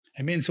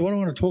Amen. So what I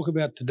want to talk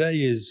about today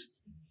is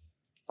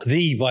I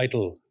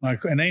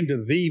named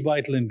it the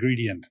vital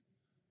ingredient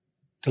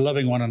to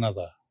loving one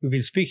another. We've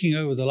been speaking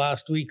over the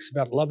last weeks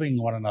about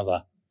loving one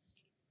another.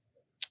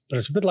 But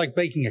it's a bit like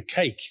baking a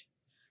cake.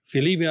 If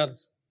you leave out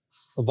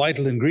a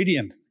vital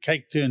ingredient, the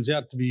cake turns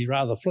out to be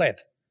rather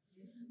flat.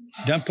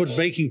 You don't put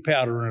baking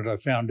powder in it, I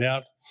found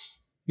out.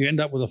 You end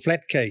up with a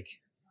flat cake.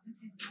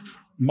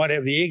 You might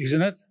have the eggs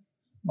in it,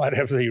 might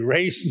have the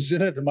raisins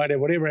in it, it might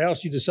have whatever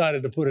else you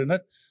decided to put in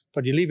it,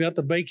 but you leave out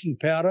the baking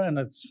powder and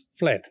it's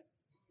flat.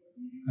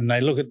 And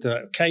they look at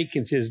the cake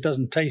and says it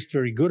doesn't taste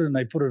very good, and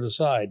they put it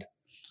aside.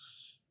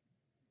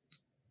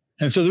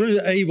 And so there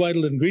is a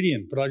vital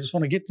ingredient, but I just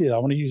want to get there. I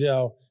want to use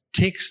our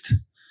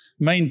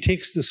main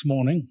text this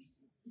morning.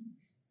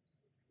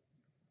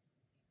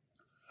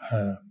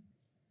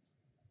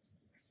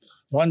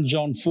 1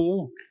 John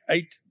 4,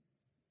 8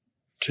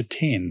 to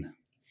 10.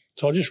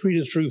 So I'll just read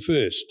it through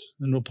first,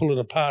 and we'll pull it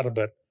apart a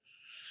bit.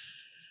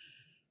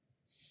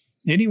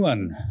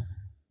 Anyone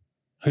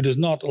who does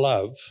not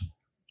love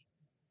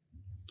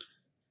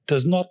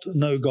does not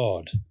know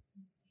God,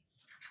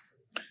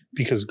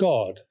 because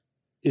God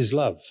is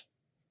love.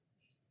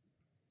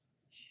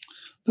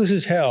 This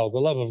is how the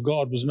love of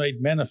God was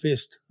made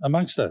manifest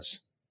amongst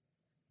us,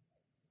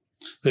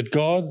 that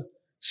God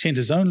sent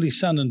his only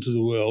Son into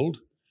the world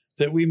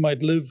that we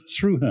might live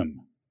through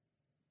him.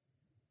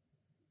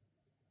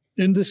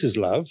 And this is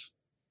love,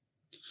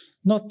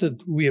 not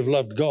that we have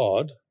loved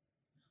God,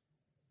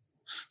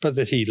 but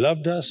that he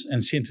loved us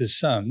and sent his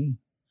Son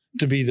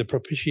to be the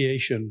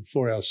propitiation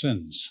for our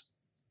sins.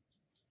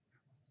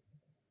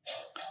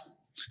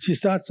 She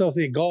starts off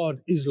there,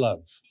 God is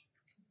love.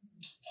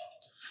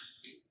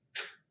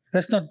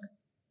 That's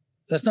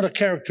not a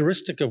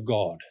characteristic of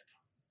God.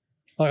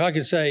 Like I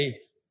could say,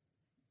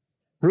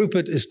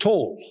 Rupert is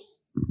tall.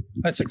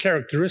 That's a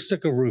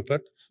characteristic of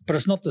Rupert, but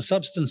it's not the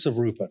substance of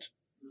Rupert.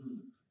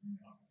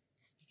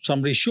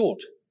 Somebody's short,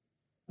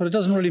 but it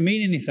doesn't really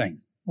mean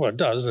anything. Well, it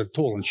does, they're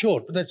tall and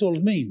short, but that's all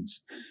it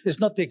means. It's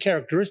not their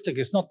characteristic,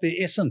 it's not their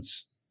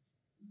essence.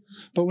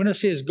 But when it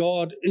says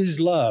God is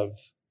love,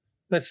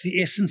 that's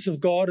the essence of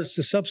God, it's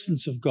the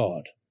substance of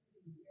God.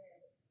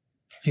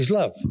 He's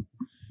love.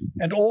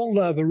 And all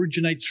love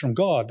originates from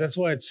God. That's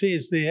why it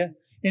says there,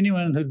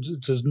 anyone who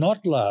does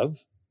not love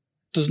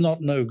does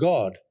not know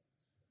God.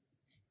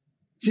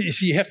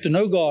 See, you have to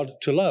know God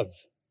to love,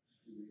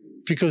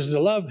 because the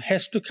love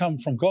has to come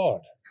from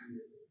God.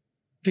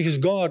 Because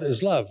God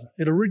is love.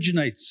 It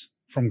originates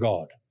from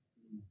God.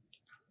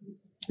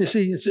 You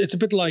see, it's a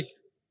bit like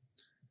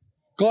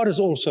God is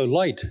also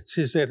light. It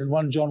says that in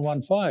 1 John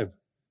 1:5.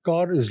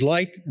 God is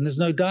light and there's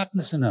no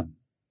darkness in him.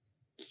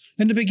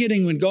 In the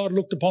beginning, when God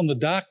looked upon the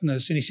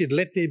darkness and he said,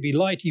 let there be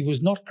light, he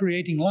was not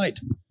creating light.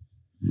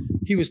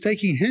 He was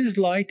taking his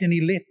light and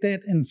he let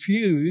that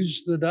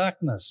infuse the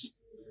darkness.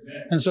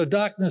 And so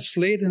darkness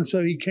fled, and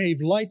so he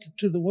gave light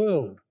to the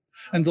world.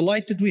 And the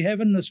light that we have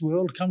in this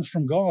world comes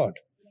from God.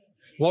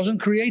 It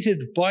wasn't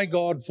created by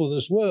God for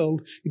this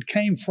world. It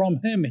came from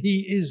him.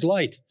 He is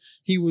light.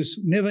 He was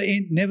never,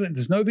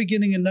 there's no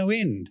beginning and no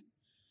end.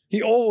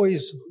 He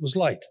always was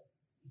light.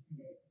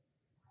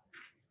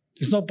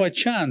 It's not by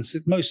chance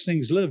that most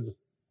things live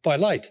by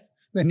light.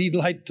 They need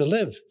light to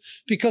live,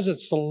 because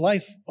it's the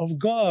life of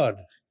God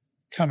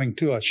coming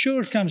to us.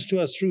 Sure, it comes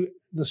to us through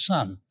the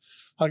sun.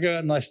 I go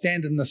out and I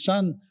stand in the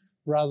sun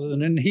rather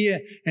than in here,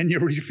 and you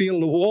feel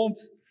the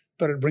warmth,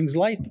 but it brings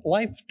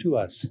life to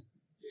us.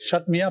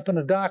 Shut me up in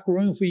a dark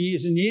room for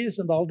years and years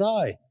and I'll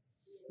die.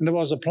 And if I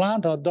was a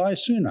plant, I'd die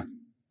sooner.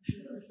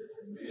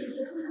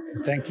 I'm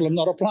thankful I'm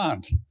not a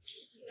plant.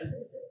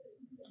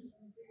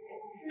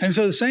 And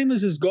so the same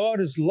as God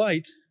is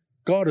light,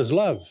 God is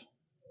love.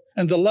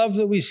 And the love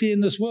that we see in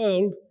this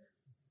world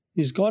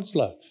is God's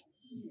love.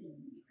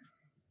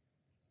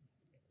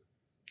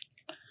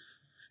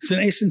 It's an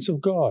essence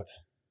of God.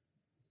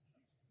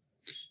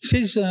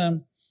 He says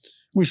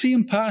we see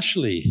him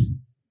partially,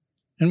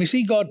 and we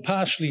see God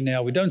partially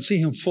now. We don't see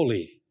him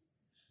fully.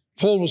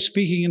 Paul was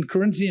speaking in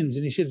Corinthians,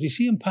 and he said, we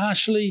see him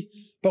partially,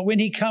 but when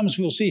he comes,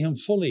 we'll see him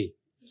fully.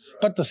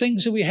 But the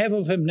things that we have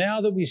of him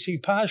now that we see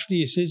partially,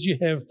 he says, you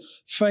have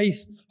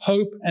faith,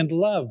 hope, and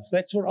love.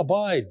 That's what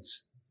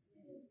abides.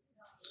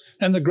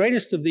 And the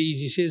greatest of these,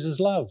 he says,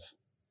 is love.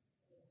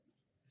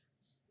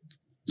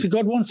 So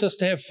God wants us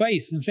to have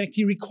faith. In fact,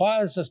 he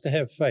requires us to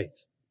have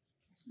faith.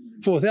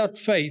 For without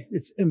faith,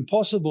 it's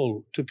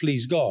impossible to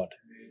please God.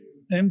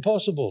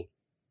 Impossible.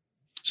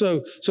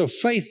 So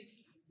faith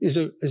is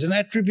an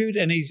attribute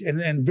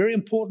and very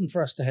important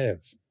for us to have.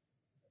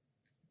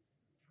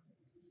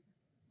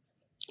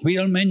 We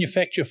don't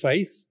manufacture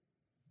faith.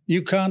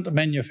 You can't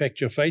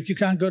manufacture faith. You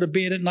can't go to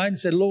bed at night and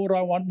say, Lord,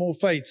 I want more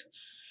faith,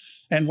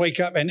 and wake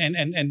up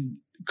and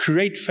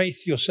create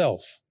faith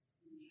yourself.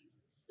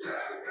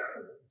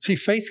 See,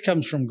 faith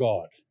comes from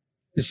God.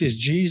 It says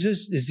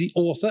Jesus is the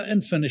author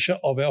and finisher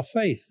of our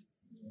faith.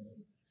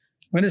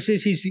 When it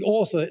says he's the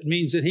author, it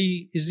means that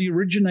he is the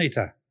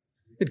originator.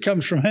 It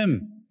comes from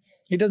him.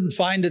 He doesn't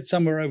find it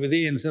somewhere over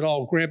there and said,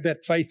 I'll grab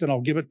that faith and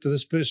I'll give it to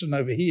this person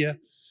over here.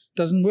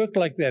 Doesn't work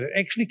like that. It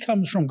actually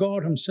comes from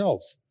God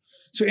himself.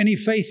 So any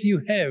faith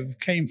you have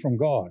came from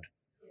God.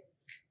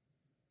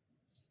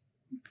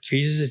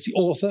 Jesus is the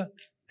author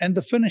and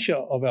the finisher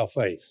of our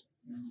faith.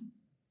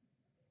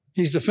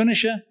 He's the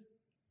finisher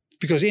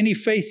because any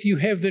faith you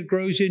have that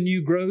grows in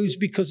you grows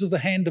because of the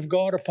hand of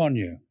God upon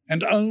you,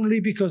 and only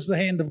because of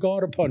the hand of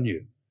God upon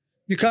you.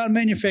 You can't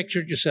manufacture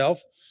it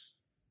yourself.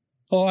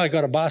 Oh, I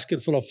got a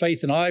basket full of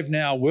faith and I've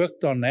now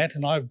worked on that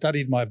and I've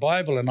studied my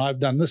Bible and I've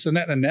done this and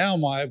that and now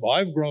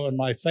I've grown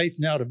my faith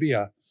now to be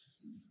a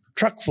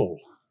truck full.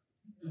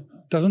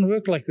 Doesn't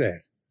work like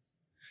that.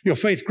 Your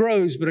faith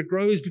grows, but it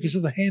grows because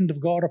of the hand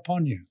of God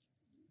upon you.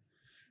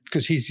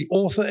 Because he's the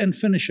author and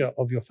finisher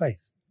of your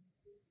faith.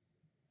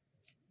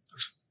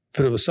 It's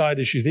a bit of a side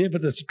issue there,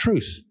 but it's the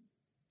truth.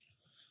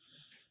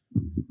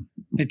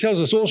 He tells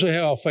us also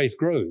how our faith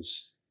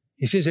grows.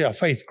 He says our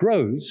faith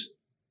grows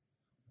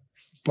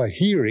by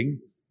hearing,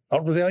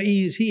 not with our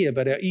ears here,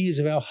 but our ears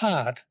of our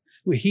heart.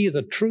 We hear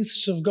the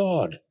truths of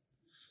God.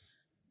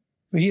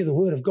 We hear the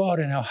word of God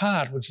in our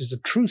heart, which is the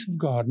truth of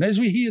God. And as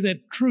we hear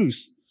that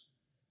truth,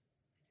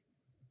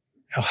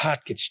 our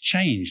heart gets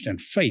changed and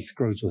faith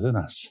grows within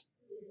us.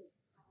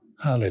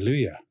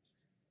 Hallelujah.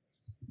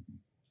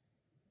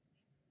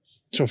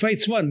 So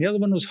faith's one. The other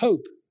one was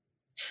hope.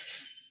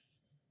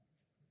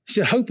 He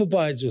said hope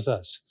abides with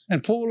us.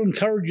 And Paul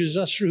encourages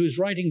us through his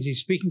writings. He's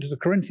speaking to the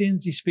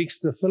Corinthians. He speaks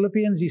to the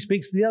Philippians. He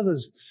speaks to the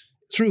others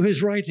through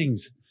his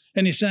writings.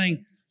 And he's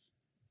saying,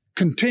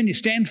 continue,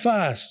 stand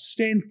fast,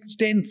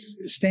 stand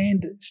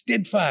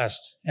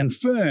steadfast and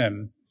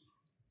firm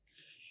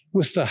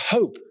with the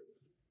hope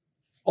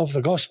of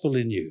the gospel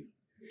in you,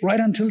 right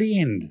until the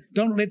end.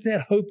 Don't let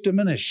that hope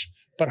diminish,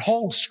 but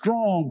hold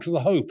strong to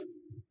the hope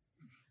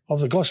of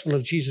the gospel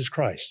of Jesus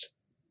Christ.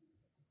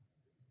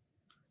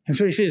 And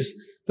so he says,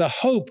 the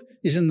hope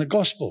is in the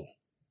gospel,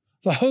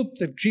 the hope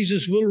that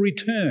Jesus will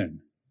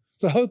return,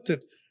 the hope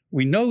that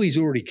we know he's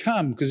already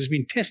come because it's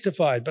been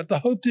testified, but the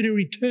hope that he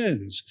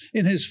returns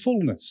in his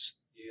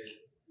fullness. Yeah.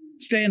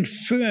 Stand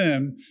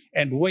firm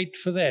and wait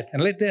for that,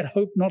 and let that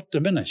hope not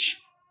diminish.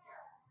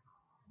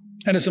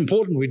 And it's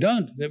important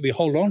that we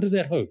hold on to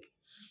that hope,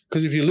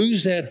 because if you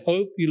lose that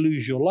hope, you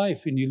lose your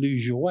life and you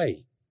lose your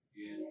way.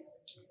 Yeah.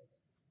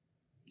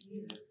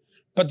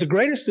 But the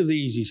greatest of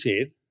these, he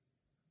said,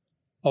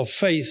 of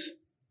faith,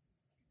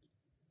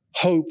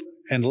 hope,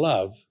 and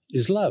love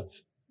is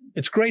love.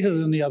 It's greater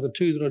than the other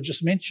two that I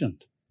just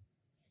mentioned.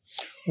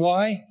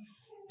 Why?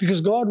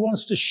 Because God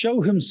wants to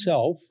show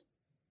himself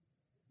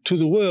to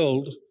the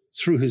world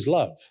through his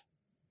love.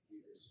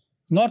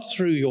 Not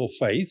through your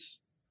faith,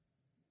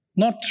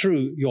 not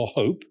through your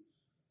hope,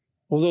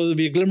 although there'll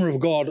be a glimmer of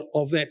God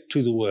of that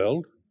to the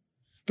world,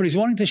 but he's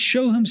wanting to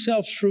show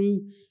himself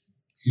through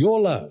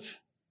your love.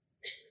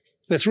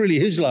 That's really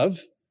his love,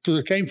 because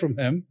it came from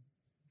him.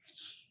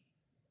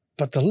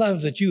 But the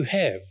love that you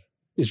have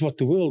is what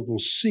the world will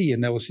see,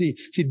 and they will see.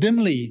 See,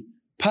 dimly,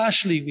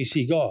 partially we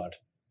see God.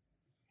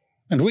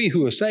 And we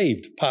who are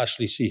saved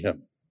partially see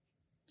him.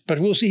 But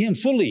we'll see him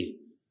fully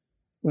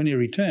when he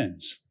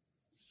returns.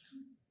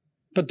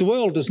 But the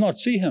world does not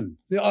see him.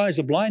 Their eyes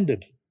are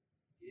blinded.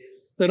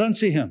 They don't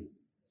see him.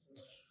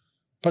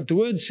 But the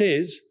word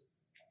says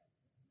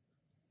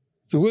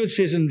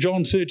in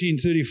John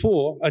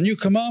 13:34, a new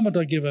commandment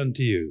I give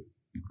unto you,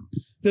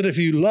 that if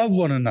you love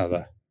one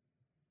another,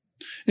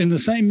 in the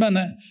same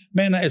manner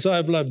as I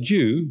have loved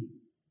you,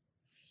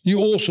 you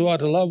also are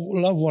to love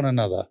one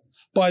another.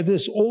 By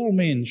this all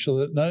men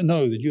shall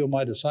know that you are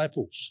my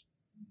disciples.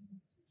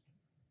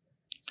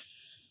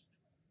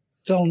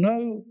 They'll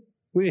know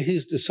we're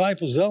his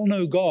disciples. They'll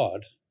know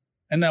God,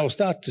 and they'll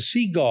start to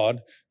see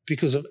God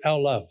because of our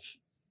love.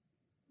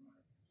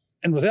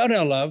 And without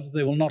our love,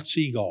 they will not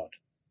see God.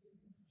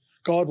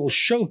 God will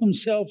show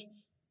himself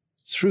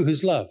through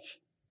his love.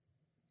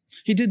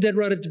 He did that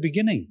right at the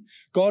beginning.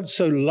 God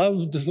so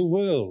loved the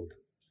world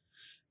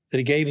that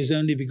he gave his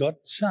only begotten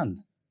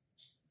Son,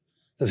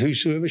 that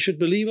whosoever should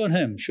believe on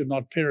him should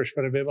not perish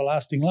but have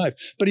everlasting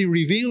life. But he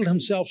revealed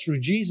himself through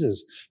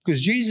Jesus,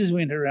 because Jesus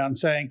went around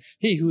saying,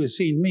 he who has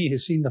seen me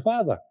has seen the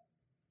Father.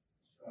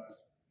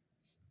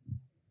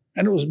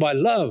 And it was by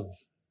love,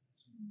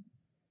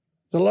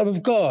 the love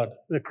of God,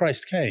 that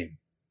Christ came.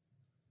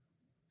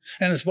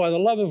 And it's by the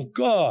love of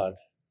God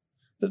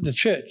that the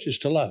church is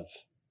to love.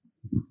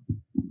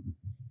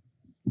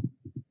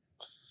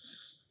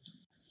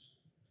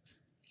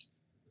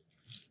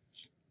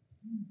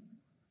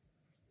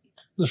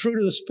 The fruit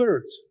of the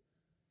Spirit.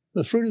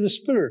 The fruit of the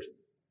Spirit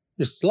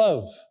is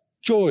love,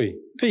 joy,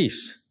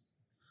 peace,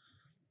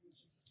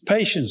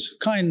 patience,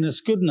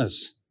 kindness,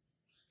 goodness,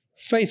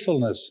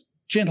 faithfulness,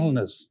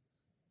 gentleness,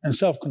 and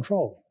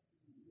self-control.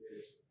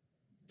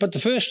 But the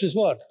first is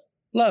what?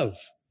 Love.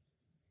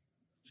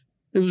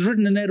 It was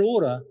written in that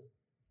order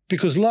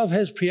because love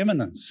has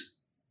preeminence.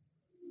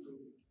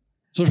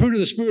 So the fruit of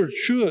the Spirit,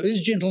 sure,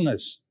 is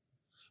gentleness,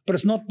 but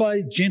it's not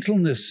by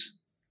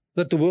gentleness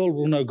that the world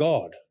will know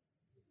God.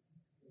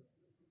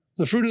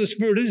 The fruit of the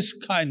Spirit is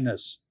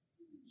kindness,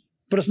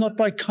 but it's not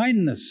by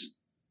kindness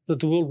that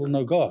the world will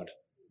know God.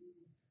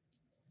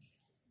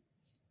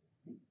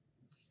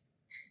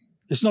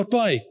 It's not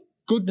by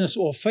goodness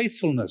or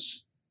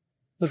faithfulness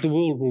that the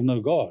world will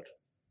know God,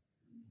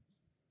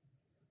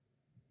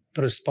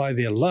 but it's by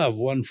their love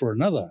one for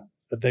another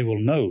that they will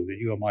know that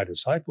you are my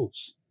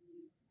disciples.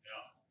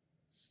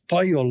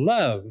 By your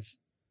love,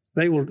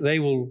 they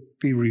will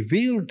be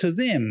revealed to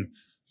them.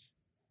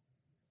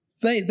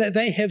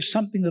 They have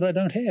something that I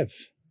don't have.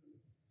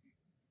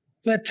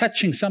 They're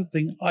touching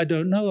something I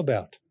don't know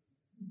about.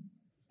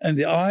 And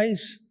their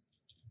eyes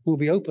will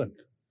be opened.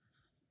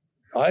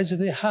 The eyes of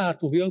their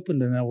heart will be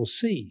opened and they will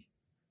see.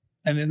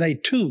 And then they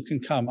too can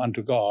come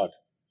unto God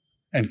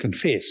and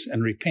confess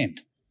and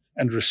repent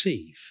and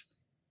receive.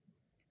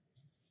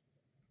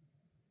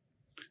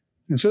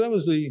 And so that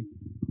was the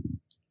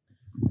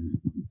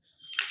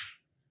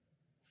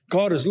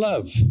God is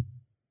love.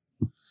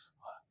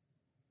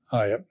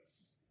 Oh, yeah.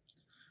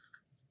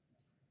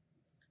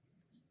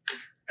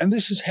 And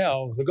this is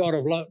how the God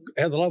of love,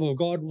 how the love of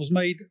God was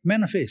made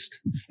manifest.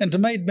 And to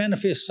made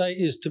manifest, say,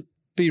 is to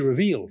be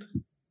revealed.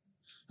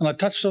 And I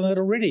touched on that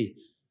already.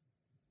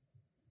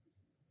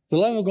 The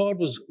love of God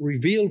was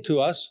revealed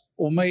to us,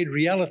 or made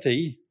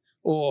reality,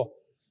 or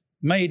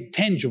made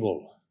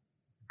tangible.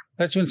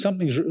 That's when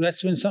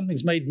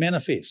something's made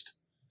manifest.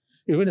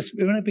 When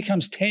it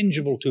becomes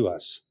tangible to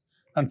us.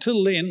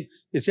 Until then,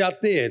 it's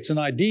out there. It's an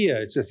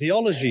idea. It's a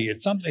theology.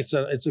 It's something.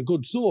 It's a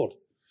good thought.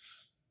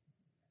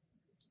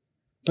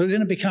 But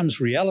then it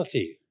becomes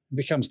reality. It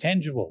becomes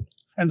tangible.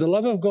 And the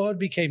love of God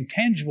became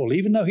tangible,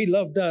 even though he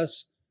loved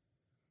us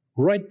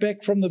right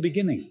back from the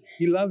beginning.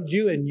 He loved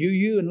you and knew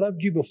you and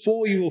loved you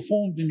before you were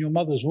formed in your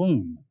mother's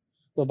womb,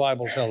 the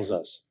Bible tells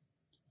us.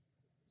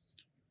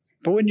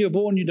 But when you're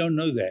born, you don't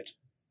know that.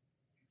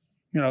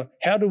 You know,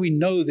 how do we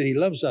know that he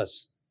loves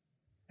us?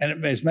 And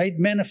it is made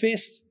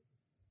manifest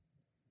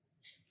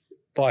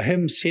by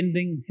him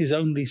sending his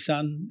only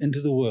Son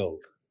into the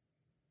world.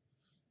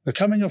 The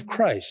coming of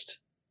Christ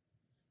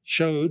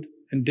showed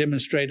and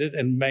demonstrated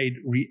and made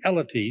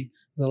reality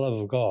the love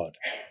of God.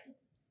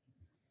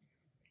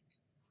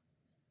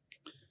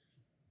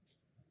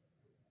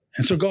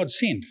 And so God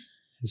sent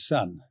his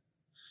Son.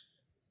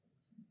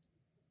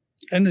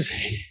 And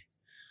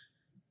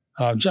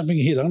I'm jumping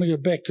ahead. I'm going to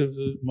go back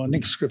to my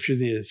next scripture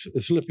there,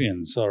 the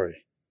Philippians,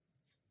 sorry.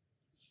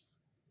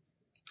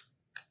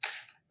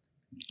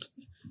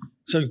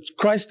 So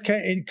Christ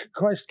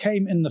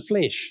came in the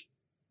flesh,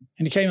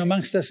 and he came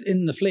amongst us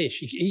in the flesh.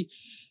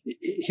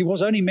 He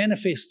was only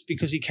manifest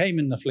because he came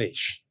in the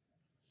flesh.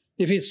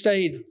 If he had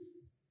stayed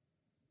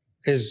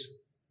as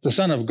the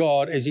Son of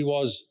God as he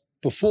was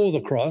before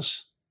the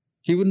cross,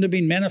 he wouldn't have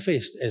been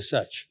manifest as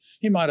such.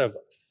 He might have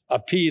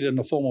appeared in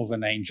the form of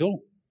an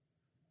angel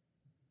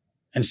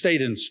and stayed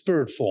in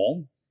spirit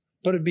form,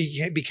 but it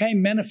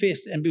became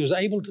manifest and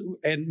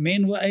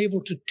men were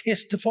able to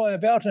testify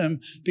about him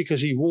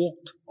because he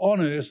walked on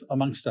earth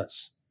amongst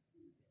us.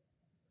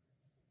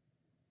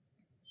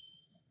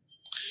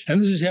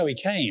 And this is how he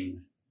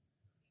came.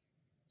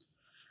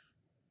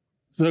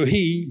 Though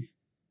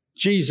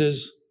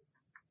Jesus,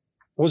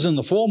 was in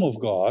the form of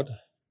God,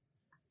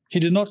 he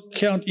did not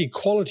count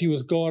equality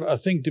with God a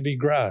thing to be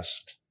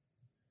grasped,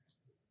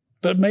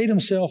 but made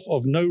himself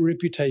of no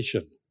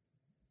reputation,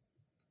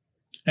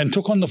 and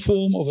took on the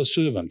form of a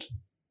servant,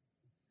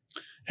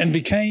 and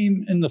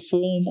became in the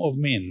form of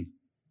men.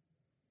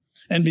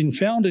 And being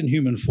found in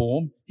human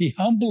form, he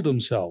humbled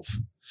himself,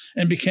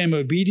 and became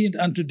obedient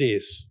unto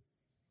death,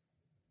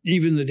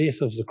 even the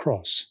death of the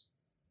cross.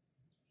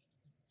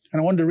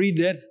 And I want to read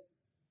that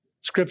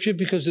scripture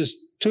because there's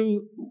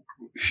two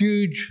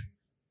huge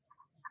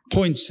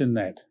points in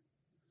that.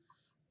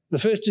 The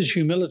first is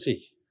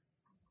humility.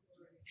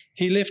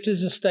 He left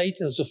his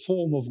estate as a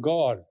form of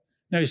God.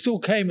 Now, he still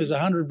came as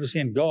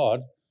 100%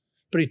 God,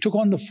 but he took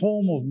on the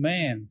form of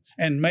man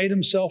and made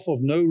himself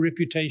of no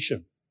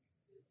reputation.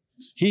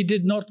 He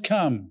did not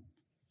come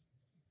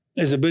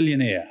as a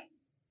billionaire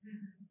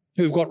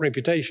who've got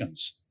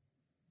reputations.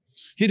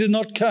 He did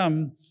not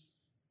come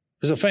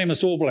as a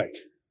famous All Black.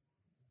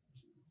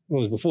 Well,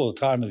 it was before the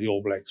time of the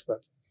All Blacks,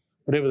 but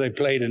whatever they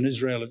played in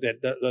Israel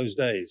at those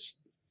days.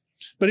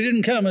 But he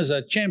didn't come as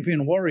a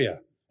champion warrior,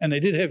 and they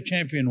did have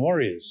champion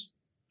warriors.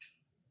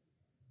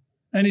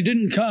 And he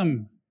didn't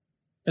come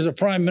as a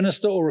prime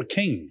minister or a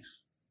king,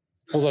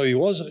 although he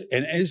was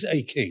and is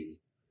a king.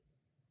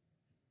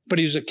 But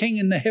he was a king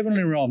in the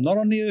heavenly realm, not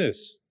on the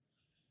earth.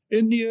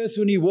 In the earth,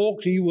 when he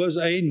walked, he was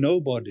a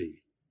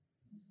nobody.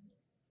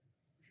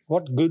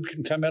 What good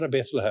can come out of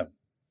Bethlehem?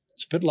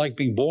 It's a bit like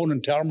being born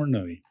in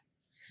Taumarunui.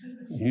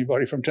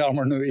 Anybody from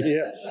Taumarunui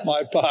here?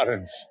 My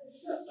pardons.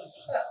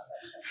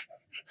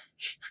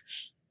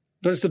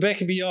 But it's the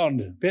back and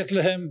beyond.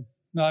 Bethlehem,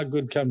 no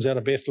good comes out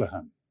of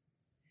Bethlehem.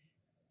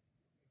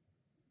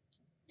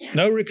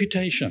 No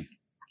reputation.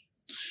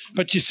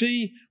 But you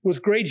see,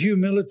 with great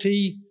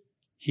humility,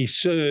 he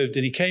served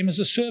and he came as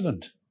a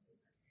servant.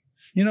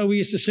 You know, we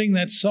used to sing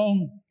that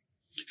song,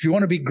 if you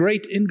want to be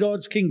great in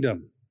God's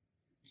kingdom,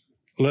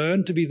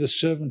 learn to be the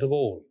servant of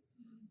all.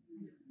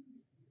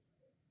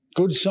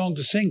 Good song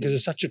to sing because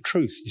it's such a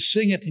truth. You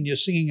sing it and you're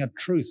singing a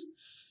truth.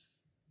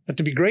 That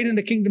to be great in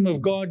the kingdom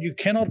of God, you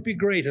cannot be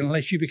great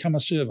unless you become a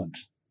servant.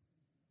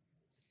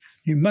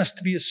 You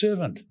must be a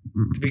servant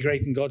to be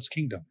great in God's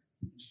kingdom.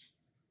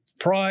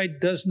 Pride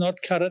does not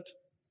cut it.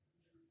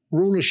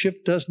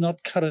 Rulership does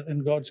not cut it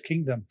in God's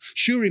kingdom.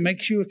 Sure, he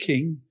makes you a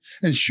king,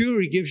 and sure,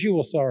 he gives you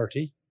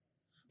authority,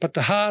 but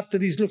the heart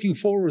that he's looking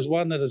for is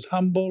one that is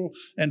humble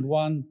and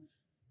one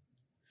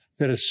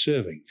that is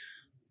serving.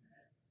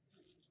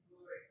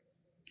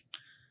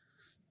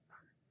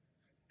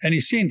 And he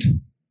sent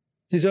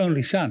his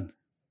only son.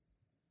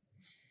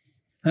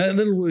 And that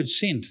little word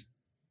sent,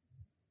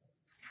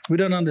 we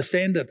don't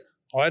understand it.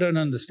 I don't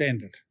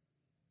understand it.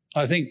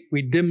 I think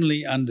we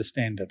dimly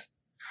understand it.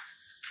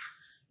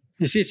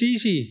 You see, it's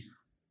easy.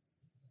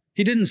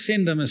 He didn't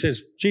send him and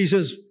says,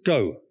 Jesus,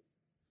 go.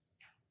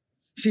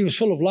 See, he was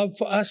full of love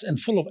for us and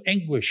full of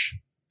anguish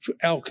for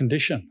our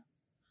condition.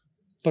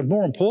 But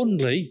more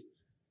importantly,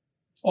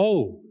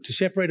 to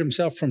separate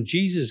himself from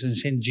Jesus and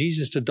send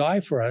Jesus to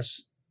die for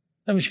us,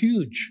 that was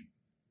huge.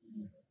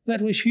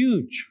 That was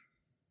huge.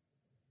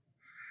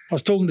 I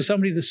was talking to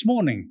somebody this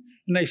morning,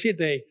 and they said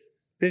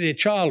their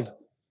child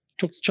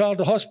took the child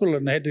to hospital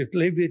and they had to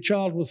leave their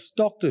child with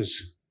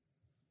doctors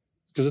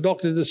because the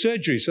doctor did the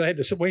surgery, so they had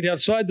to wait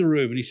outside the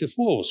room. And he said,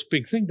 whoa, it's a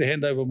big thing to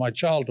hand over my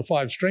child to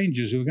 5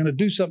 strangers who are going to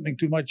do something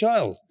to my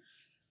child.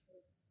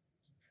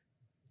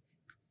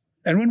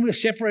 And when we're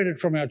separated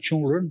from our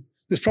children,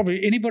 there's probably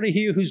anybody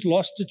here who's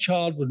lost a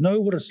child would know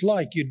what it's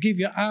like. You'd give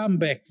your arm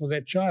back for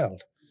that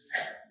child.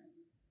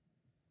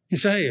 You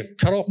say,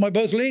 cut off my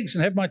both legs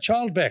and have my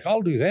child back.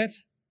 I'll do that.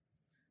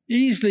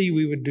 Easily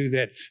we would do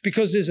that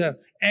because there's an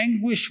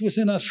anguish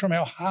within us from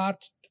our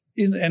heart,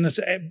 and it's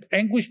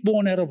anguish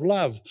born out of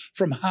love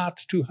from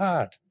heart to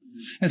heart.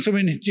 And so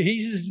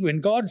when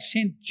God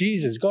sent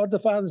Jesus, God the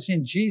Father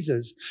sent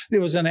Jesus,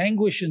 there was an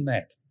anguish in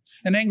that,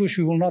 an anguish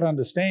we will not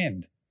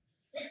understand.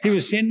 He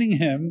was sending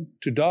him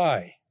to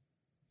die,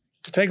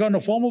 to take on the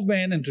form of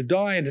man and to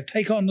die and to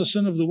take on the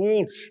sin of the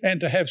world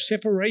and to have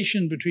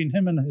separation between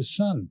him and his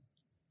son.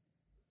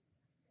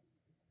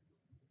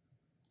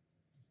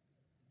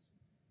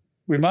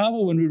 We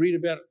marvel when we read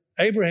about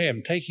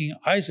Abraham taking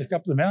Isaac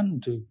up the mountain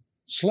to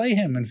slay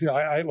him, and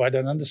I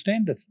don't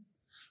understand it.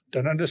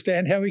 Don't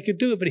understand how he could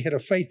do it, but he had a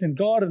faith in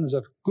God, and there's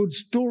a good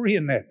story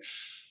in that.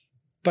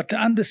 But to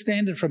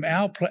understand it from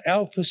our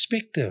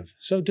perspective,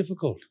 so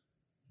difficult.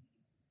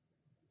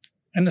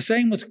 And the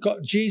same with God,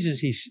 Jesus,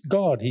 he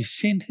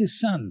sent his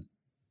son.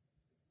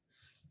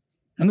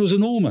 And it was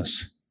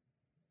enormous.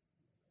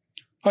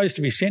 I used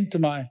to be sent to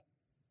my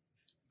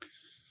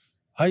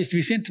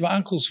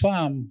uncle's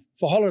farm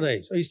for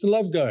holidays. I used to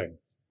love going.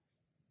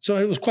 So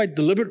it was quite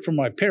deliberate from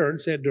my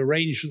parents. They had to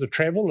arrange for the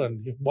travel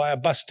and buy a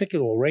bus ticket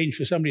or arrange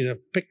for somebody to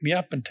pick me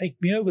up and take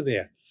me over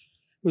there.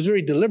 It was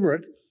very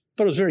deliberate,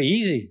 but it was very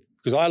easy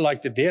because I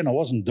liked it there and I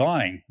wasn't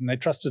dying, and they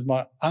trusted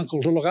my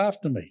uncle to look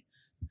after me.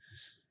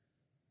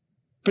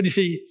 But you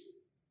see,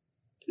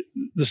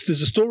 there's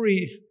a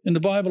story in the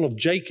Bible of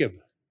Jacob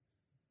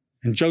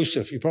and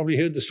Joseph. You probably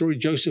heard the story.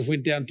 Joseph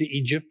went down to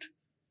Egypt.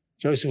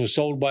 Joseph was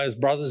sold by his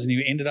brothers and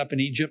he ended up in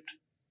Egypt.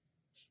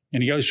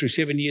 And he goes through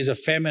 7 years of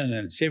famine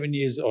and 7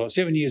 years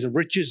of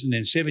riches and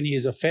then 7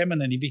 years of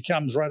famine. And he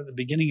becomes, right at the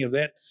beginning of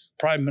that,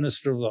 prime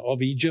minister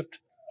of Egypt.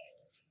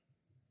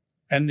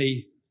 And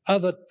the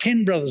other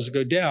 10 brothers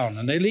go down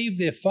and they leave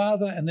their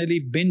father and they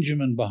leave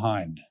Benjamin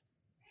behind.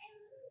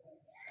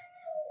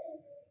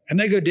 And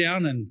they go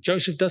down and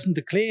Joseph doesn't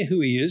declare who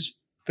he is,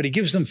 but he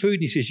gives them food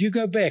and he says, you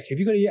go back. Have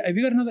you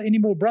got any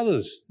more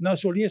brothers? And I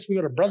said, well, yes, we've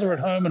got a brother at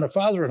home and a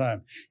father at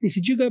home. He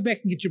said, you go back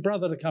and get your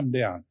brother to come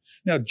down.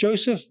 Now,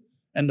 Joseph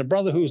and the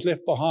brother who was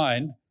left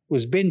behind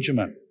was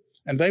Benjamin.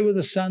 And they were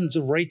the sons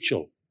of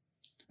Rachel.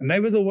 And they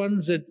were the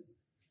ones that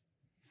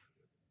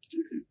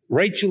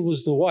Rachel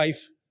was the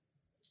wife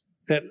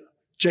that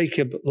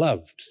Jacob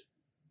loved.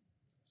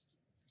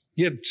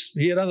 He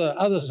had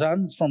other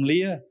sons from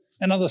Leah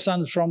and other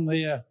sons from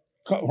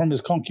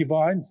his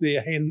concubines,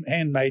 their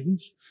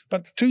handmaidens.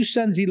 But the 2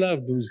 sons he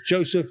loved was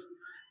Joseph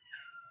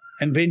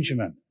and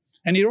Benjamin.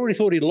 And he'd already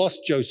thought he'd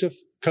lost Joseph,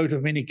 coat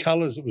of many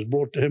colors that was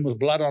brought to him with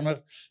blood on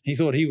it. He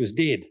thought he was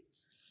dead.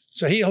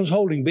 So he was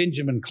holding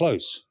Benjamin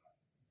close.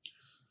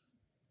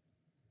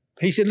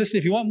 He said, listen,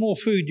 if you want more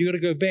food, you got to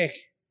go back.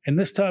 And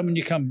this time when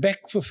you come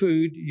back for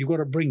food, you've got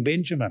to bring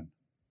Benjamin.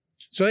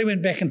 So they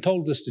went back and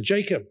told this to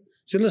Jacob.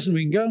 Said, listen,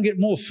 we can go and get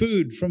more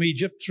food from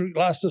Egypt,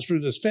 last us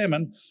through this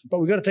famine, but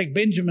we've got to take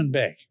Benjamin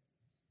back.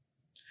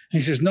 He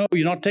says, no,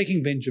 you're not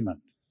taking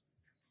Benjamin.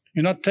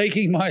 You're not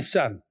taking my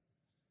son.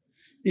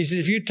 He says,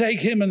 if you take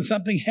him and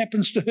something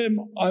happens to him,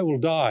 I will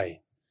die.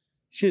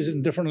 He says it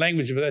in different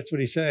language, but that's what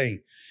he's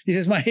saying. He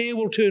says, my hair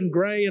will turn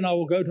grey and I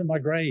will go to my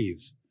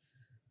grave.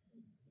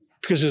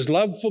 Because his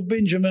love for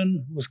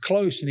Benjamin was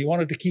close and he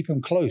wanted to keep him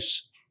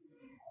close.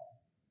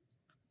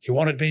 He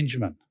wanted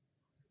Benjamin.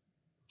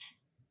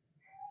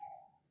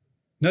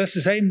 Now, that's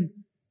the same,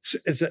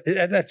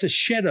 that's a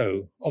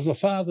shadow of the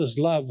Father's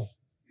love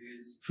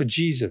for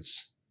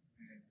Jesus.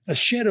 A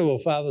shadow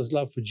of Father's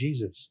love for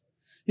Jesus.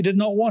 He did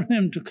not want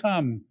him to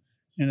come,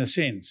 in a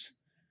sense.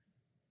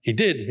 He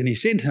did, and he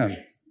sent him.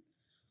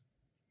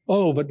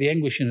 Oh, but the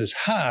anguish in his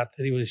heart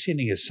that he was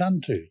sending his son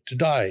to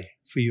die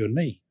for you and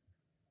me.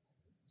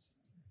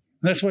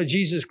 And that's why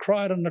Jesus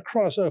cried on the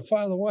cross, "Oh,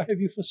 Father, why have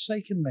you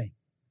forsaken me?"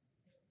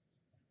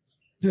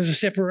 There's a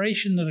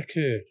separation that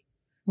occurred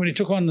when he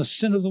took on the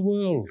sin of the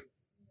world.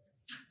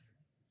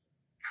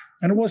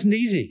 And it wasn't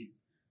easy.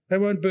 They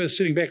weren't both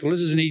sitting back, "Well,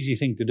 this is an easy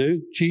thing to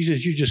do.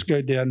 Jesus, you just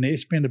go down there,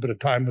 spend a bit of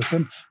time with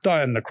him,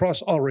 die on the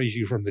cross, I'll raise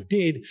you from the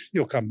dead,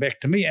 you'll come back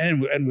to me, and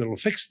we'll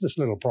fix this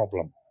little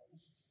problem."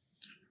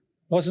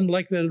 Wasn't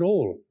like that at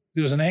all.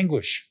 There was an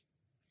anguish.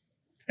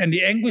 And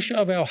the anguish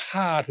of our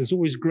heart is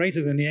always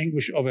greater than the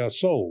anguish of our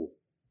soul.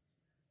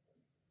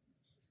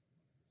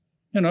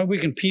 You know, we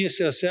can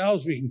pierce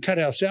ourselves, we can cut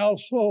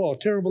ourselves, oh,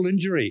 terrible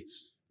injury,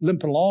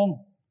 limp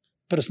along,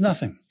 but it's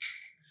nothing.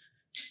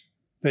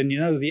 Then you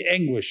know the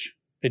anguish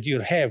that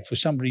you'd have for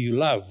somebody you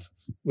love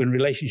when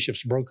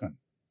relationships broken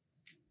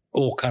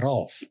or cut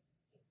off.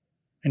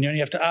 And you only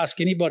have to ask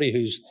anybody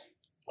who's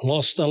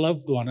lost a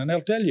loved one, and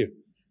they'll tell you.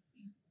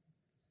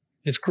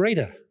 It's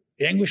greater.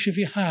 The anguish of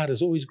your heart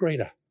is always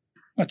greater,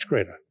 much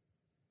greater.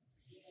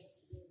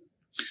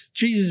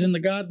 Jesus in the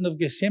Garden of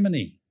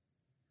Gethsemane,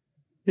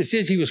 it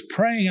says he was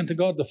praying unto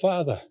God the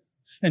Father,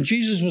 and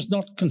Jesus was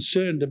not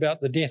concerned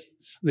about the death,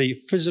 the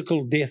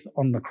physical death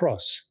on the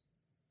cross.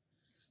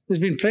 There's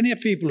been plenty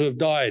of people who have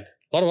died,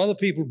 a lot of other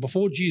people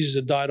before Jesus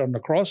had died on the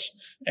cross,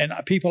 and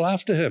people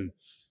after him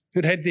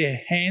who'd had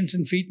their hands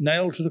and feet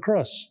nailed to the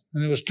cross,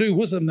 and there was 2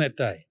 with him that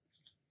day.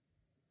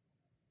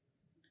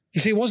 You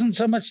see, it wasn't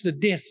so much the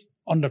death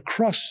on the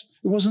cross.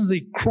 It wasn't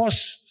the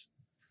cross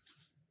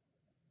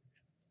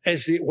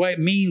as the way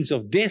means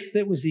of death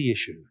that was the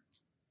issue.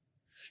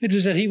 It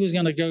was that he was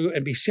going to go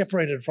and be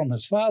separated from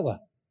his Father.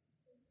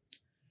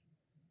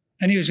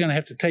 And he was going to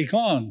have to take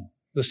on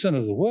the sin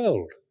of the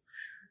world.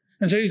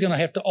 And so he was going to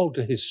have to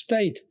alter his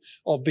state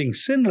of being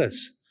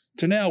sinless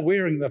to now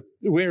wearing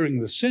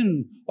the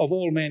sin of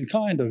all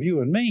mankind, of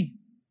you and me.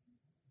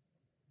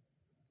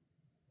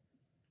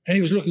 And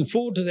he was looking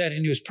forward to that,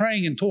 and he was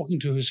praying and talking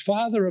to his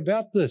Father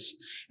about this.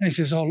 And he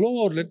says, "Oh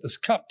Lord, let this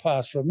cup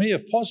pass from me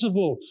if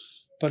possible,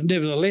 but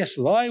nevertheless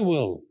thy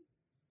will.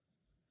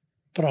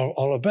 But I'll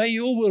obey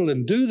your will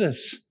and do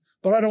this.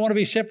 But I don't want to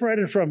be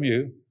separated from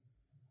you.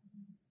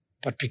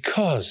 But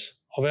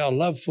because of our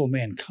love for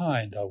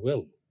mankind, I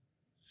will."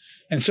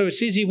 And so it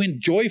says he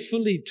went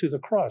joyfully to the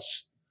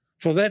cross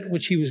for that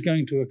which he was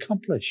going to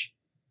accomplish.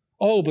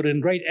 Oh, but in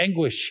great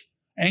anguish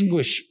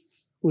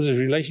was his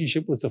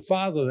relationship with the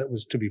Father that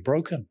was to be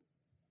broken.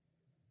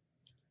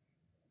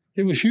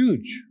 It was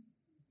huge.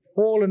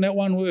 All in that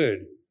one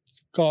word,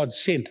 God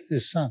sent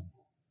his Son.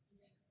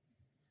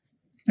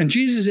 And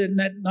Jesus, in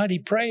that night, he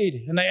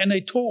prayed, and they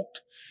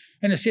talked,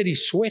 and it said he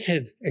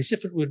sweated as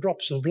if it were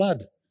drops of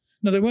blood.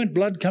 Now, there weren't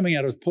blood coming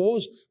out of his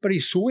pores, but he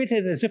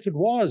sweated as if it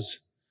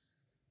was,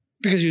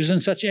 because he was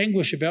in such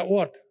anguish about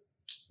what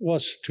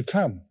was to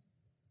come.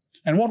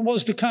 And what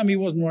was to come, he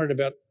wasn't worried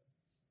about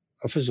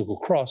a physical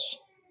cross.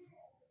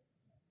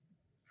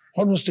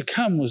 What was to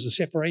come was the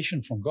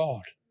separation from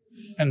God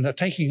and the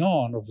taking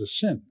on of the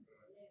sin.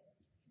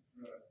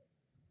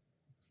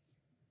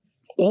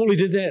 All he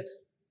did that.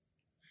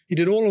 He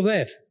did all of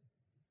that.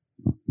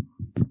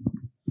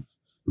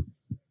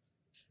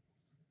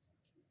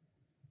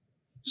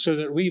 So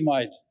that we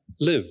might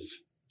live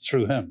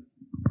through him.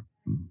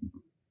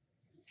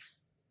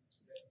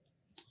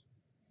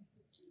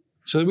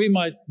 So that we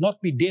might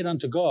not be dead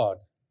unto God,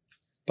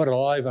 but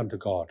alive unto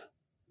God.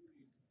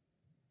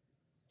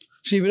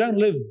 See, we don't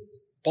live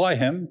by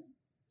him,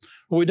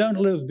 or we don't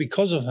live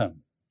because of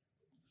him,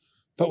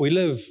 but we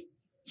live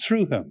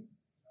through him,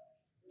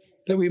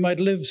 that we might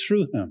live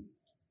through him.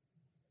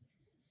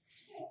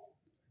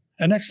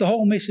 And that's the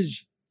whole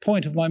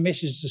point of my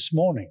message this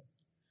morning,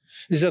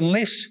 is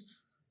unless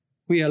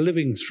we are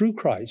living through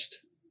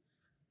Christ,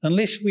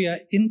 unless we are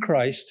in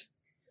Christ,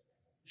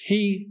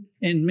 he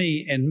in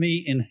me and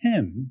me in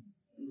him,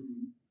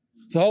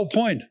 the whole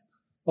point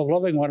of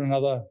loving one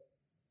another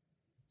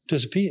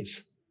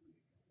disappears.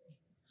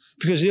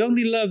 Because the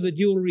only love that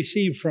you'll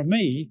receive from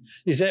me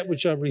is that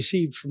which I've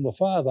received from the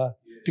Father,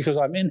 because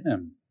I'm in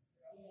him.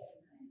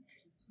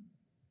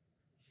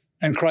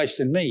 And Christ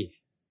in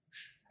me.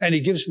 And he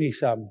gives me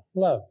some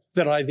love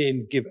that I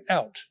then give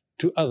out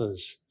to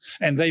others,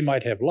 and they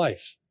might have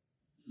life.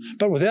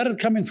 But without it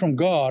coming from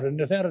God, and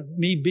without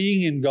me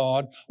being in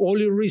God, all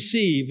you'll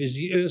receive is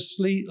the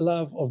earthly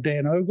love of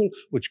Dan Ogle,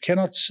 which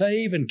cannot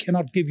save and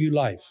cannot give you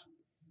life.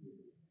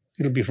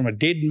 It'll be from a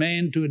dead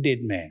man to a dead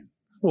man.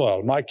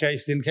 Well, in my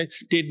case,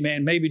 dead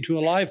man maybe to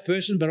a live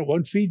person, but it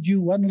won't feed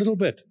you one little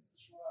bit.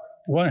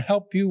 It won't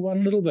help you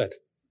one little bit.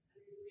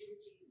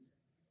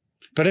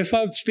 But if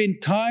I've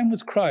spent time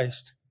with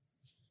Christ,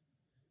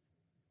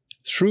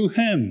 through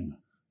him,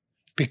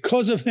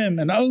 because of him,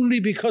 and only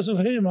because of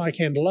him, I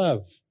can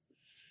love.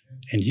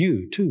 And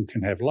you too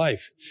can have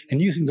life.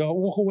 And you can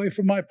walk away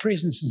from my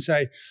presence and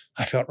say,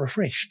 I felt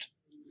refreshed.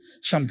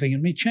 Something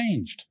in me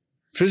changed.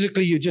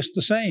 Physically, you're just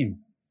the same.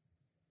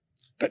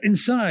 But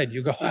inside,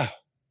 you go, wow,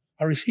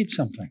 I received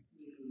something.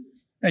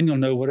 And you'll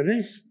know what it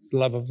is, the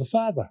love of the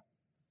Father.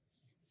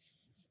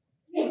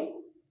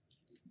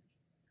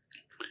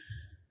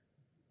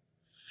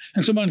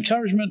 And so my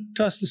encouragement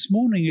to us this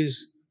morning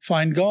is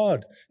find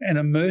God and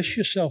immerse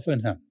yourself in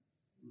him.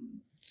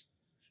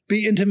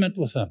 Be intimate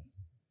with him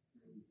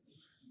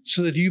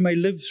so that you may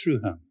live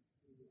through him.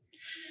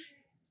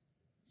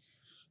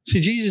 See,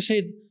 Jesus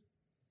said,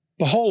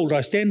 behold,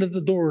 I stand at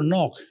the door and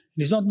knock. And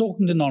he's not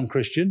talking to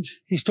non-Christians.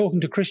 He's talking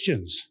to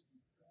Christians.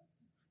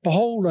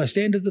 Behold, I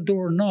stand at the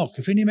door and knock.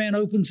 If any man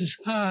opens his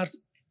heart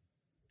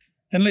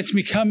and lets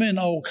me come in,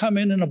 I will come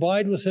in and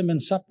abide with him and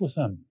sup with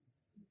him.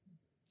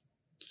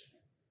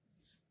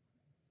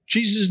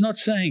 Jesus is not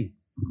saying,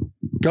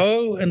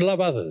 go and love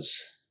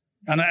others.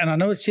 And I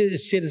know it's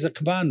said as a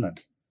commandment.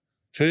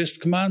 First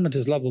commandment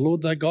is love the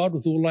Lord thy God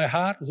with all thy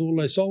heart, with all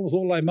thy soul, with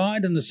all thy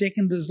mind. And the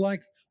second is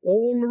like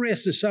all the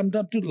rest is summed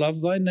up to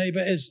love thy neighbor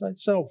as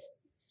thyself.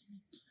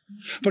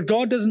 But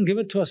God doesn't give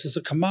it to us as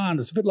a command.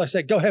 It's a bit like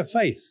saying, go have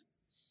faith.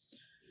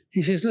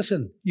 He says,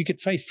 listen, you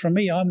get faith from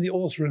me. I'm the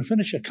author and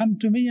finisher. Come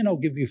to me and I'll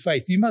give you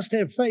faith. You must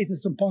have faith.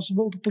 It's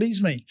impossible to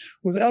please me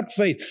without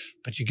faith,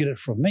 but you get it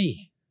from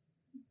me.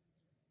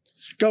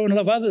 Go and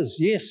love others,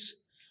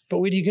 yes. But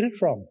where do you get it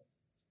from?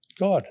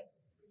 God.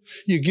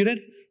 You get it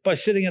by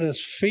sitting at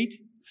his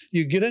feet.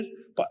 You get it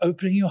by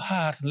opening your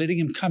heart and letting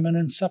him come in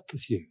and sup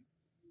with you.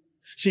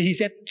 See, he's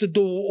at the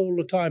door all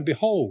the time.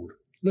 Behold,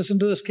 listen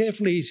to this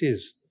carefully, he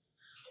says,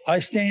 I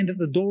stand at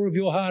the door of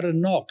your heart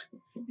and knock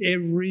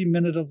every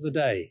minute of the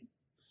day.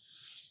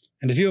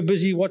 And if you're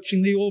busy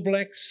watching the All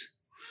Blacks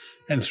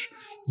and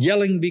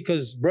yelling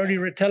because Brodie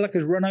Retallick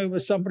has run over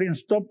somebody and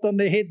stomped on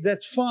their heads,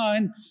 that's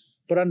fine.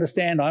 But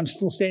understand, I'm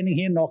still standing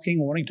here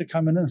knocking, wanting to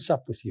come in and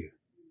sup with you.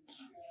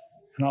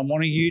 And I'm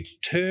wanting you to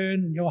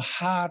turn your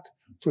heart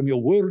from your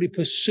worldly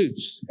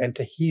pursuits and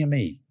to hear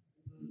me.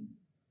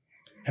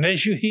 And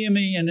as you hear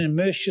me and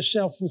immerse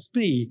yourself with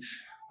me,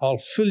 I'll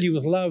fill you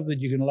with love that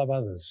you can love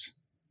others.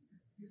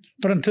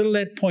 But until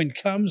that point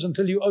comes,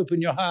 until you open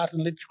your heart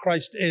and let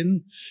Christ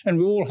in, and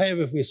we all have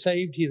if we're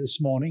saved here this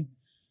morning,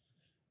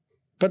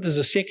 but there's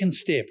a second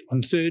step,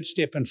 and third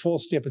step, and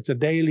fourth step. It's a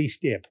daily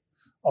step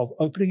of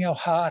opening our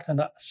heart and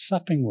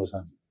supping with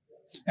him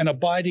and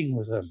abiding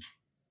with him.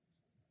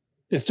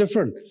 It's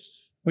different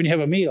when you have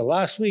a meal.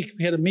 Last week,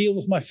 we had a meal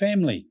with my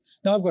family.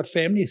 Now, I've got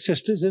family,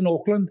 sisters in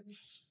Auckland,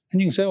 and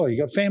you can say, oh,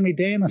 you got family,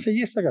 Dan? I say,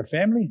 yes, I got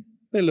family.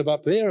 They live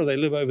up there or they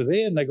live over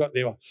there, and they got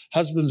their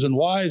husbands and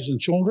wives and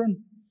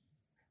children.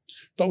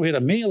 But we had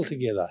a meal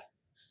together.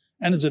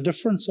 And there's a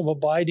difference of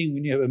abiding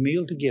when you have a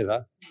meal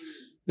together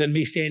than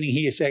me standing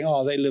here saying,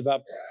 oh, they live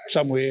up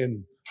somewhere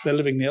and they're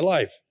living their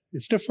life.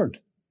 It's different.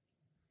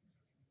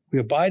 We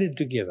abided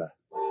together.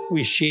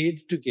 We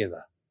shared together.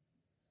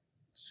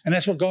 And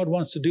that's what God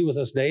wants to do with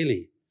us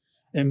daily.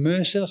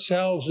 Immerse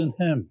ourselves in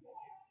him.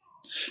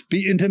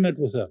 Be intimate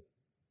with him.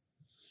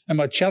 And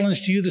my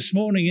challenge to you this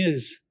morning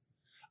is,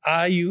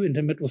 are you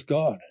intimate with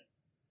God?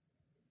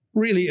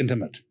 Really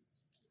intimate.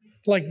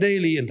 Like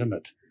daily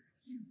intimate.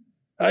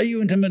 Are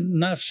you intimate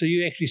enough so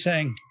you're actually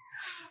saying,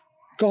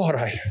 God,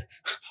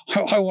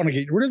 I want to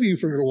get rid of you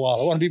for a little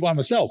while. I want to be by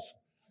myself.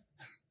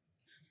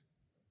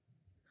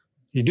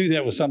 You do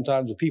that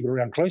sometimes with people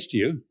around close to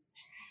you.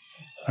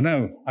 I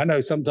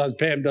know sometimes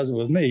Pam does it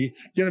with me.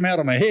 Get him out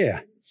of my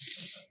hair.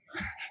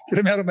 Get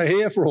him out of my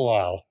hair for a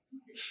while.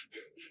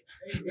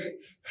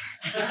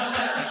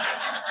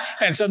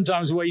 And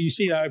sometimes the way you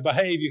see how I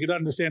behave, you can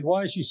understand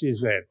why she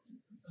says that.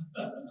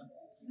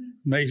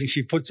 Amazing,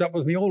 she puts up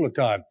with me all the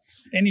time,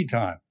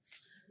 anytime.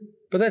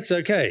 But that's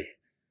okay.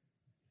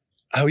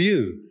 Are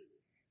you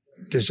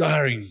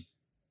desiring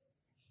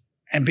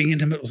and being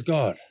intimate with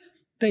God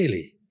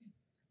daily?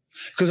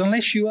 Because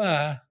unless you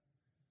are,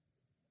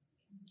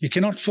 you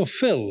cannot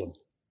fulfill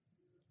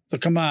the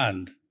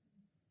command,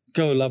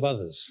 go love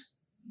others.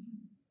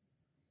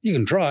 You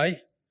can try.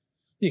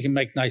 You can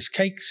make nice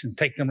cakes and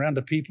take them around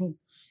to people.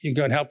 You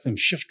can go and help them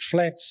shift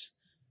flats.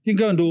 You can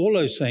go and do all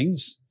those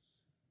things.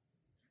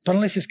 But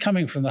unless it's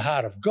coming from the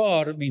heart of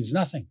God, it means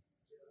nothing.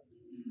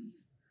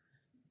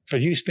 But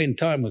you spend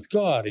time with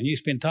God and you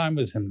spend time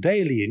with him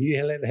daily and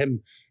you let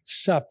him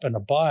sup and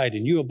abide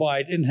and you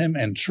abide in him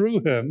and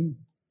through him,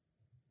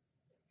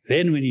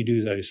 then when you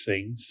do those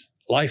things,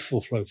 life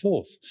will flow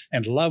forth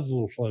and love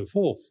will flow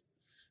forth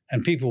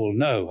and people will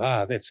know,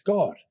 that's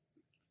God.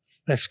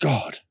 That's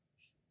God.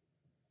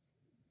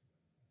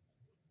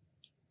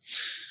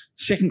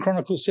 2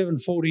 Chronicles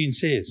 7:14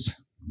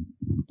 says,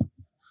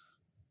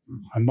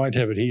 I might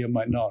have it here, I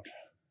might not.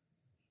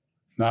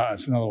 No,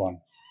 it's another one.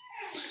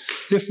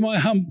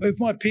 If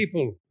my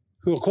people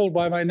who are called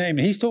by my name,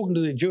 and he's talking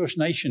to the Jewish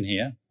nation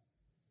here,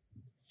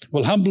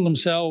 will humble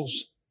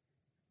themselves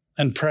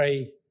and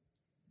pray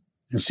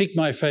and seek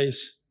my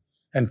face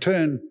and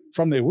turn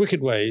from their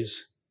wicked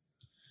ways,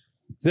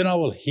 then I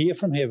will hear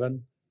from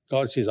heaven.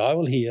 God says, I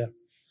will hear,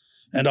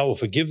 and I will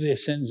forgive their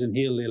sins and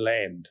heal their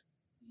land.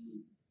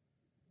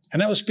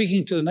 And that was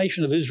speaking to the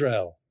nation of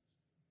Israel.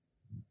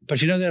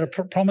 But you know that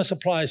a promise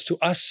applies to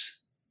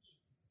us,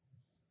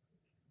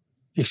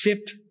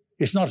 except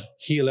it's not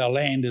heal our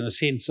land in the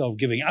sense of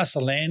giving us a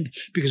land,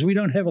 because we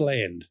don't have a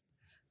land.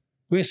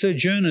 We're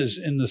sojourners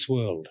in this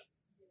world.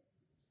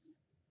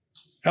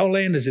 Our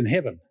land is in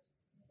heaven.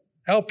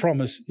 Our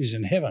promise is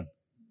in heaven.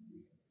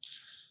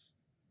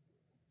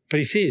 But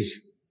he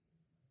says,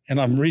 and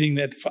I'm reading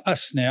that for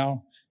us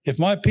now, if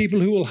my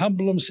people who will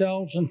humble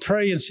themselves and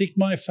pray and seek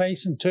my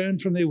face and turn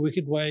from their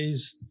wicked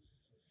ways,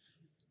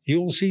 you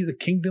will see the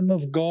kingdom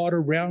of God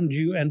around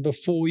you and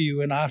before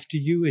you and after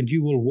you, and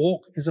you will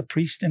walk as a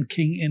priest and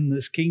king in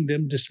this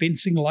kingdom,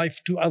 dispensing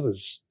life to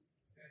others.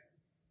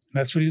 And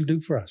that's what he'll do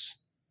for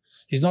us.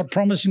 He's not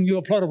promising you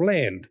a plot of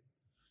land,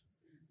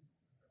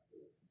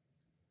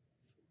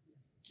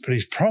 but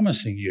he's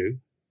promising you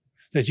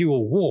that you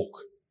will walk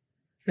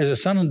as a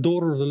son and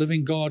daughter of the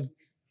living God,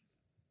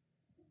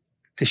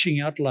 dishing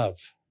out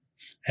love.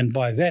 And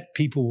by that,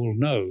 people will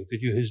know that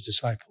you're his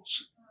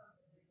disciples.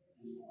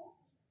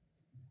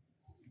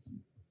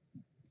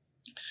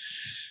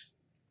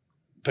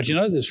 But you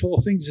know, there's 4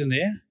 things in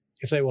there,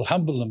 if they will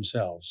humble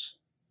themselves.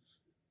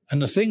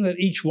 And the thing that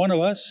each one of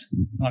us,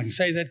 and I can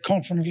say that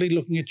confidently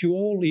looking at you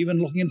all,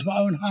 even looking into my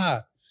own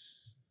heart,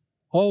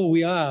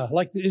 we are,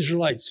 like the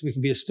Israelites, we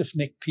can be a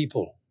stiff-necked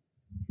people.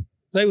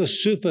 They were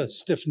super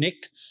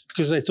stiff-necked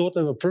because they thought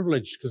they were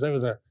privileged, because they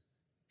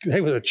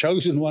were the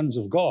chosen ones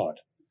of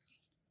God.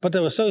 But they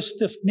were so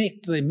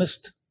stiff-necked they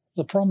missed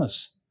the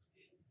promise.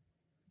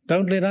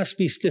 Don't let us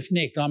be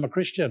stiff-necked. I'm a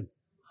Christian.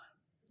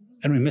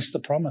 And we miss the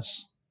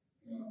promise.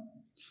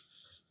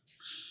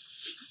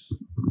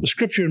 The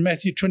scripture in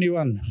Matthew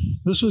 21,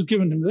 this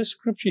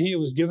scripture here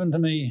was given to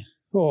me,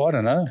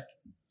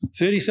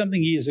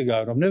 30-something years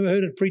ago, and I've never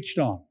heard it preached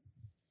on.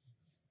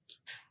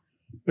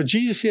 But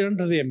Jesus said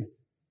unto them,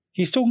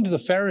 he's talking to the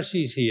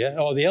Pharisees here,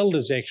 or the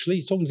elders actually,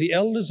 he's talking to the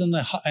elders and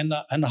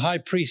the high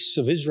priests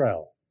of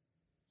Israel.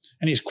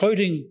 And he's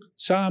quoting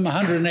Psalm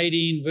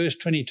 118, verse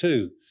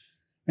 22.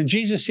 And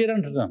Jesus said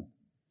unto them,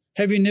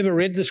 have you never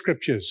read the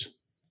scriptures?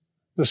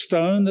 The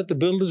stone that the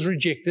builders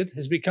rejected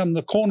has become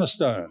the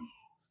cornerstone.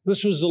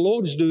 This was the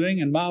Lord's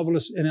doing and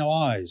marvelous in our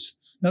eyes.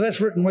 Now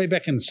that's written way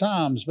back in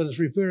Psalms, but it's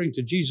referring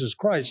to Jesus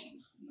Christ,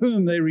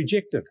 whom they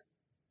rejected.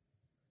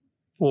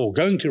 Or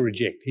going to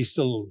reject. He's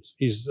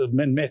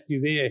in Matthew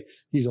there,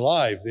 he's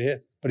alive there,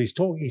 but he's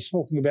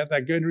talking about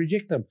that going to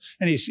reject them.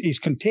 And he's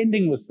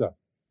contending with them.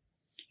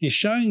 He's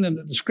showing them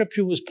that the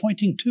scripture was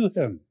pointing to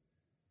him.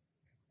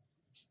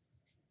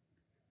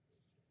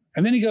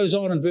 And then he goes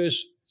on in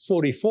verse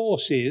 44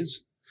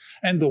 says,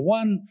 and the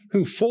one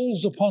who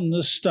falls upon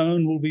this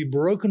stone will be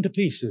broken to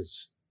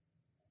pieces.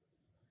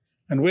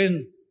 And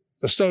when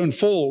the stone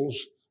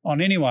falls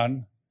on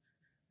anyone,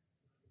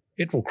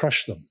 it will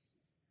crush them.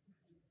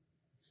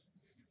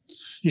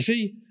 You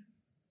see,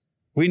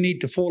 we need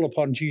to fall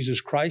upon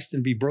Jesus Christ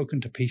and be broken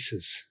to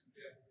pieces.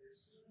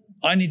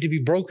 I need to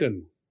be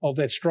broken of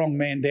that strong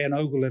man, Dan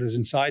Ogle, that is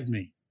inside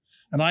me.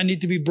 And I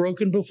need to be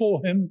broken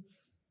before him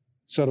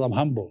so that I'm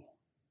humble.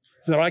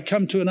 So that I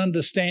come to an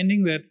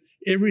understanding that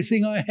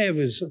everything I have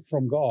is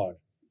from God.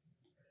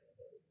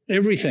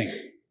 Everything.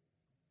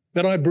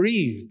 That I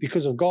breathe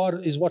because of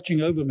God is watching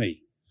over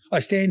me. I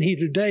stand here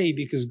today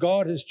because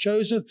God has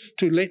chosen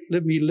to let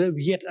me live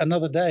yet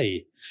another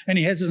day. And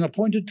he has an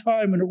appointed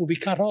time when it will be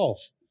cut off,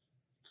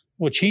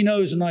 which he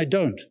knows and I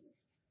don't.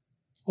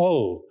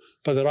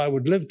 But that I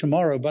would live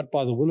tomorrow but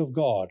by the will of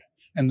God,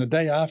 and the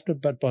day after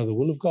but by the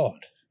will of God.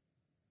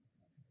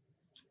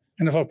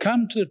 And if I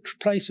come to the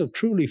place of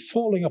truly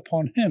falling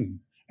upon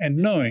him, and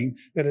knowing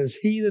that it is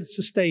he that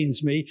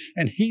sustains me,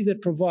 and he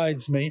that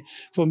provides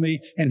for me,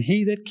 and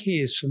he that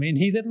cares for me, and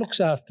he that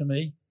looks after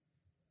me,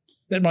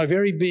 that my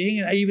very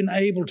being and even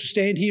able to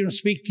stand here and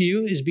speak to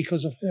you is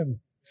because of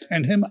him,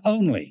 and him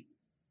only.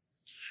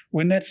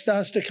 When that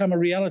starts to become a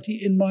reality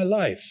in my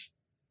life,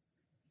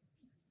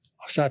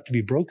 I'll start to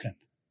be broken.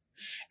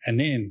 And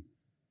then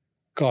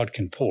God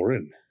can pour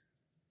in.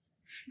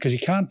 Because he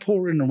can't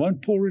pour in and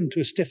won't pour into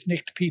a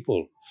stiff-necked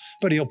people,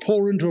 but he'll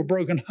pour into a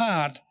broken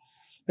heart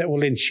that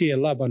will then share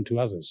love unto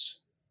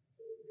others.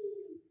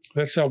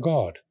 That's our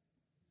God.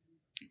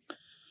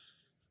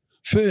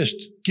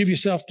 First, give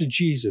yourself to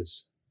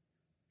Jesus.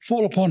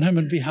 Fall upon him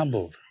and be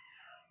humbled.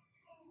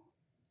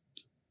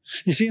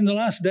 You see, in the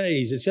last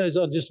days, it says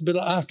just a bit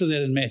after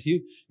that in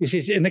Matthew, it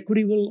says,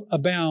 iniquity will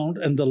abound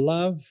and the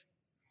love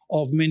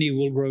of many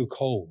will grow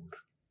cold.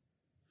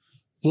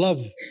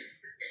 Love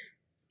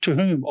to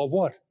whom? Of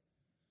what?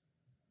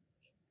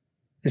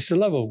 It's the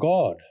love of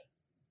God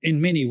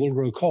in many will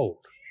grow cold.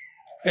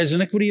 As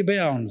iniquity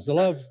abounds, the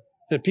love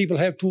that people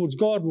have towards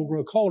God will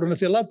grow cold. And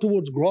if their love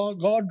towards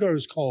God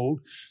grows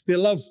cold, their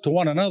love to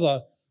one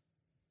another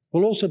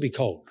will also be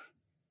cold.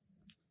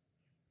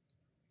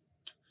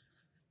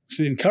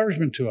 So the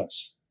encouragement to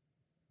us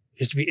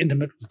is to be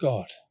intimate with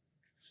God.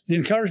 The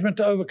encouragement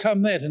to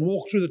overcome that and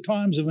walk through the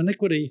times of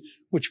iniquity,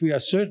 which we are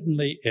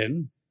certainly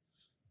in,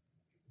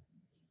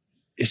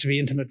 is to be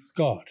intimate with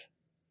God,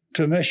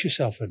 to immerse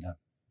yourself in him,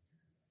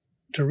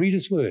 to read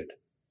his word,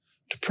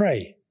 to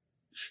pray,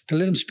 to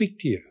let him speak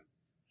to you,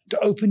 to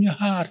open your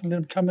heart and let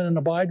him come in and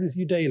abide with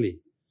you daily,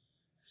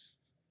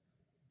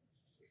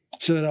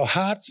 so that our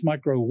hearts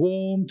might grow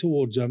warm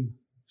towards him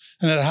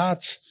and that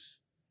hearts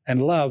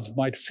and love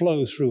might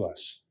flow through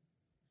us.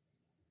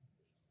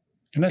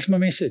 And that's my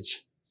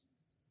message.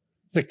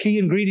 The key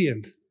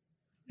ingredient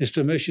is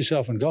to immerse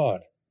yourself in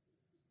God.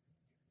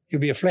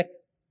 You'll be a flat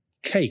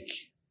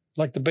cake,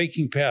 like the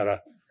baking powder,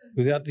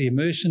 without the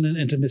immersion and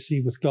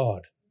intimacy with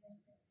God.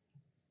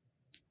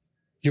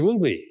 You will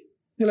be.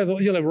 You'll have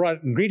the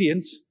right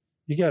ingredients.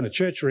 You're going to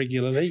church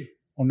regularly,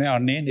 or now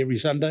and then, every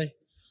Sunday.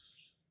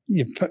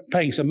 You're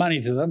paying some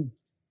money to them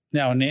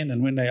now and then,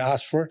 and when they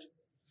ask for it.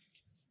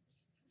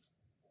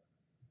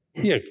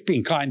 Yeah,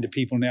 being kind to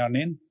people now and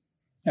then.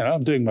 You know,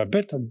 I'm doing my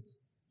bit.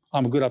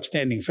 I'm a good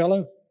upstanding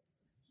fellow.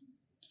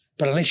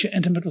 But unless you're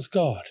intimate with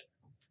God,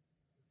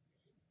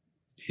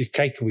 your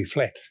cake will be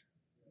flat,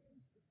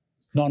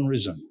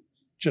 non-risen,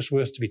 just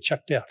worth to be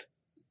chucked out.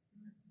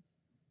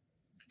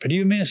 But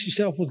you immerse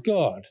yourself with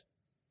God,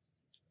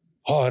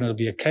 and it'll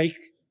be a cake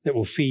that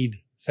will feed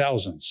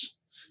thousands.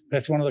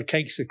 That's one of the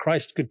cakes that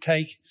Christ could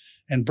take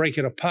and break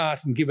it apart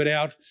and give it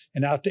out,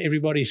 and after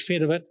everybody's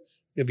fed of it,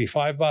 there'll be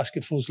 5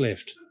 basketfuls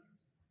left.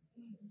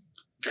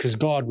 Because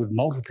God would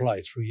multiply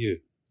through you.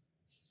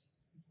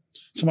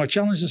 So my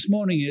challenge this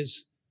morning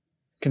is,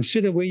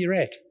 consider where you're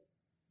at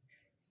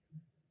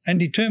and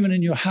determine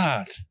in your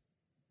heart,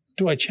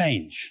 do I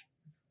change?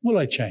 Will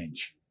I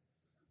change?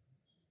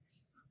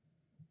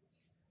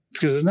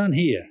 Because there's none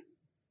here,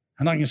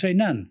 and I can say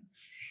none,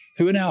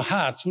 who in our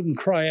hearts wouldn't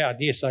cry out,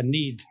 yes, I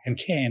need and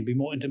can be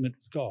more intimate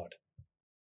with God.